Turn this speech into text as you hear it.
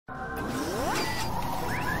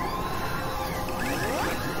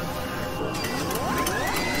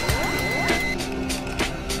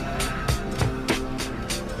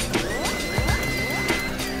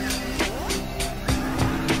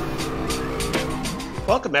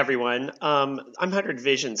Welcome everyone. I'm 100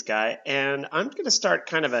 Visions Guy, and I'm going to start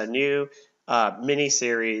kind of a new mini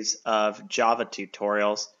series of Java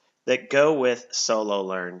tutorials that go with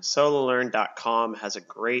SoloLearn. SoloLearn.com has a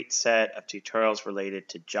great set of tutorials related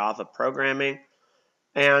to Java programming,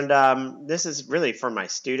 and this is really for my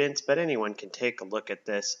students, but anyone can take a look at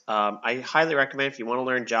this. I highly recommend if you want to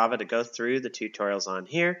learn Java to go through the tutorials on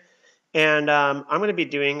here. And I'm going to be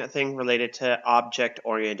doing a thing related to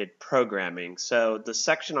object-oriented programming. So the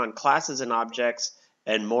section on classes and objects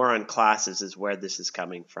and more on classes is where this is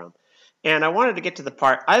coming from. And I wanted to get to the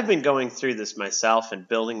part, I've been going through this myself and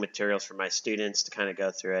building materials for my students to kind of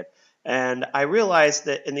go through it. And I realized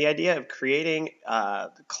that in the idea of creating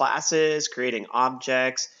classes, creating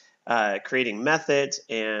objects, creating methods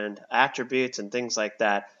and attributes and things like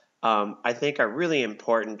that, I think are really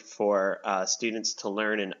important for students to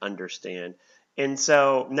learn and understand. And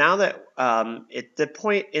so now that at the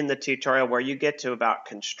point in the tutorial where you get to about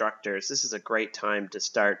constructors, this is a great time to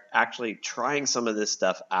start actually trying some of this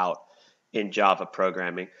stuff out in Java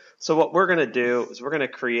programming. So what we're going to do is we're going to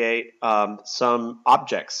create some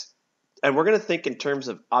objects. And we're going to think in terms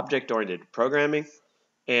of object-oriented programming.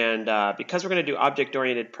 And because we're going to do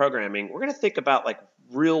object-oriented programming, we're going to think about like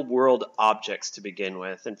real-world objects to begin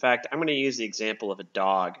with. In fact, I'm going to use the example of a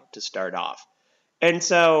dog to start off. And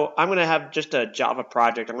so I'm going to have just a Java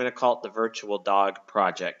project. I'm going to call it the virtual dog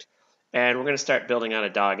project. And we're going to start building out a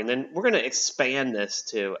dog. And then we're going to expand this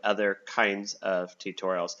to other kinds of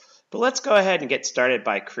tutorials. But let's go ahead and get started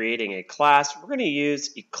by creating a class. We're going to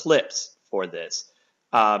use Eclipse for this.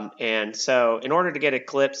 And so in order to get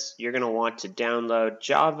Eclipse, you're going to want to download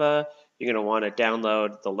Java. You're going to want to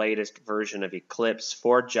download the latest version of Eclipse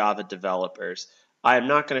for Java developers. I am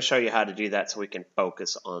not going to show you how to do that so we can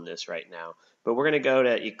focus on this right now. But we're going to go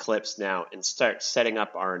to Eclipse now and start setting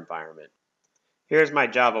up our environment. Here's my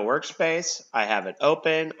Java workspace. I have it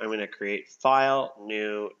open. I'm going to create File,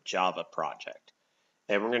 New Java Project.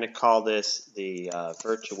 And we're going to call this the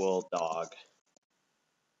virtual dog.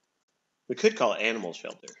 We could call it Animal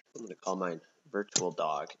Shelter. I'm going to call mine Virtual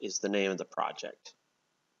Dog is the name of the project.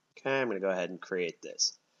 Okay, I'm going to go ahead and create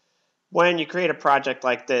this. When you create a project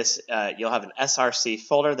like this, you'll have an SRC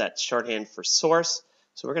folder that's shorthand for source.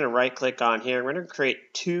 So we're going to right click on here. We're going to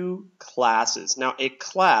create two classes. Now a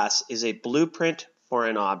class is a blueprint for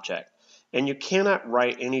an object. And you cannot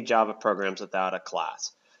write any Java programs without a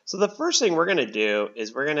class. So the first thing we're going to do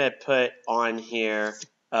is we're going to put on here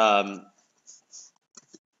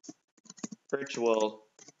virtual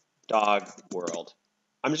dog world.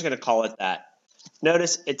 I'm just going to call it that.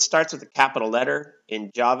 Notice it starts with a capital letter.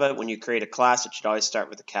 In Java, when you create a class, it should always start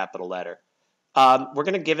with a capital letter. We're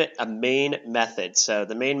going to give it a main method. So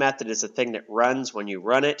the main method is the thing that runs when you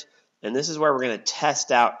run it. And this is where we're going to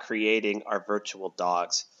test out creating our virtual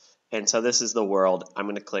dogs. And so this is the world. I'm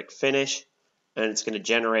going to click Finish, and it's going to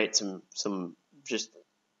generate some just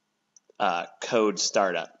code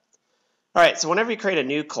startup. All right, so whenever you create a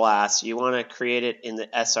new class, you want to create it in the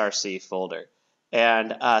SRC folder.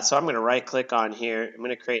 And so I'm going to right click on here. I'm going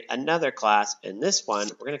to create another class. And this one,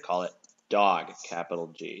 we're going to call it dog, capital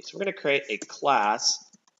G. So we're going to create a class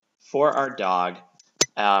for our dog.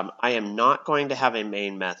 I am not going to have a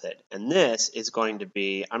main method. And this is going to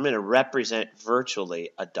be, I'm going to represent virtually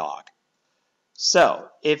a dog. So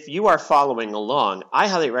if you are following along, I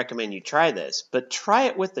highly recommend you try this, but try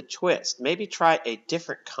it with a twist. Maybe try a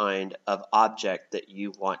different kind of object that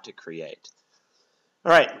you want to create.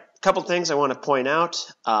 All right, a couple things I want to point out.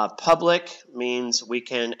 Public means we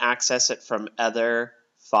can access it from other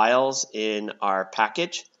files in our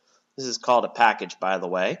package. This is called a package, by the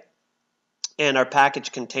way. And our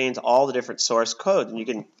package contains all the different source code. And you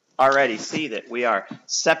can already see that we are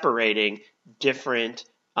separating different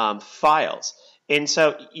files. And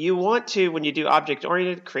so you want to, when you do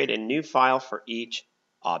object-oriented, create a new file for each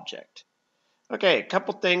object. Okay, a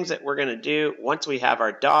couple things that we're going to do once we have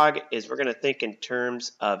our dog is we're going to think in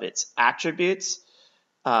terms of its attributes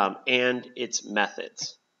and its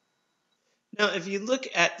methods. Now, if you look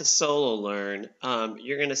at the SoloLearn,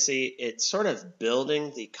 you're going to see it's sort of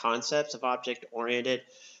building the concepts of object-oriented.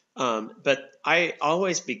 But I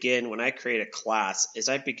always begin, when I create a class, is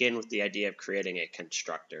I begin with the idea of creating a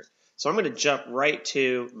constructor. So I'm going to jump right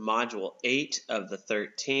to module 8 of the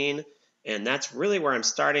 13. And that's really where I'm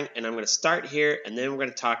starting. And I'm going to start here, and then we're going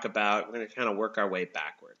to talk about, we're going to kind of work our way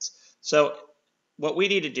backwards. So what we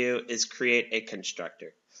need to do is create a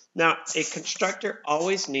constructor. Now, a constructor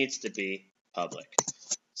always needs to be public.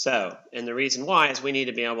 So, and the reason why is we need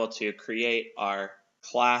to be able to create our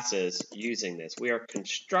classes using this. We are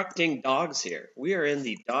constructing dogs here. We are in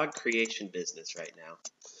the dog creation business right now.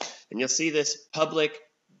 And you'll see this public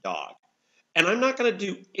dog. And I'm not going to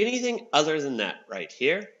do anything other than that right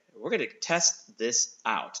here. We're going to test this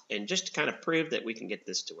out and just to kind of prove that we can get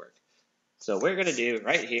this to work. So what we're going to do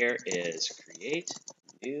right here is create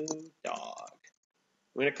new dog.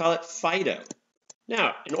 We're going to call it Fido.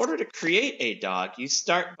 Now, in order to create a dog, you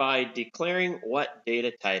start by declaring what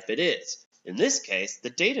data type it is. In this case, the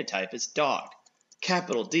data type is dog,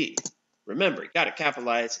 capital D. Remember, you got to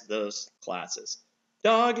capitalize those classes.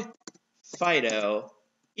 Dog Fido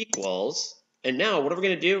equals, and now what are we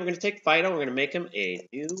going to do? We're going to take Fido, we're going to make him a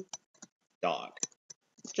new dog,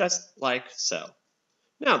 just like so.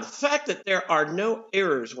 Now, the fact that there are no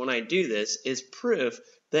errors when I do this is proof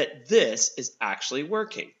that this is actually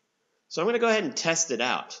working. So I'm going to go ahead and test it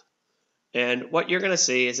out. And what you're going to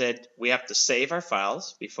see is that we have to save our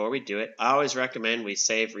files before we do it. I always recommend we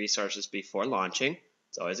save resources before launching.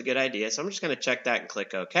 It's always a good idea. So I'm just going to check that and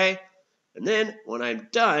click OK. And then when I'm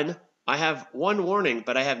done, I have one warning,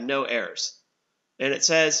 but I have no errors. And it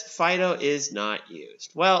says Fido is not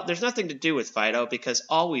used. Well, there's nothing to do with Fido because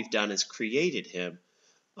all we've done is created him.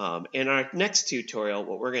 In our next tutorial,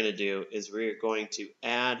 what we're going to do is we're going to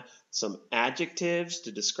add some adjectives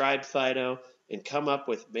to describe Fido and come up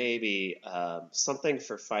with maybe something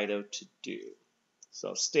for Fido to do.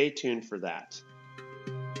 So stay tuned for that.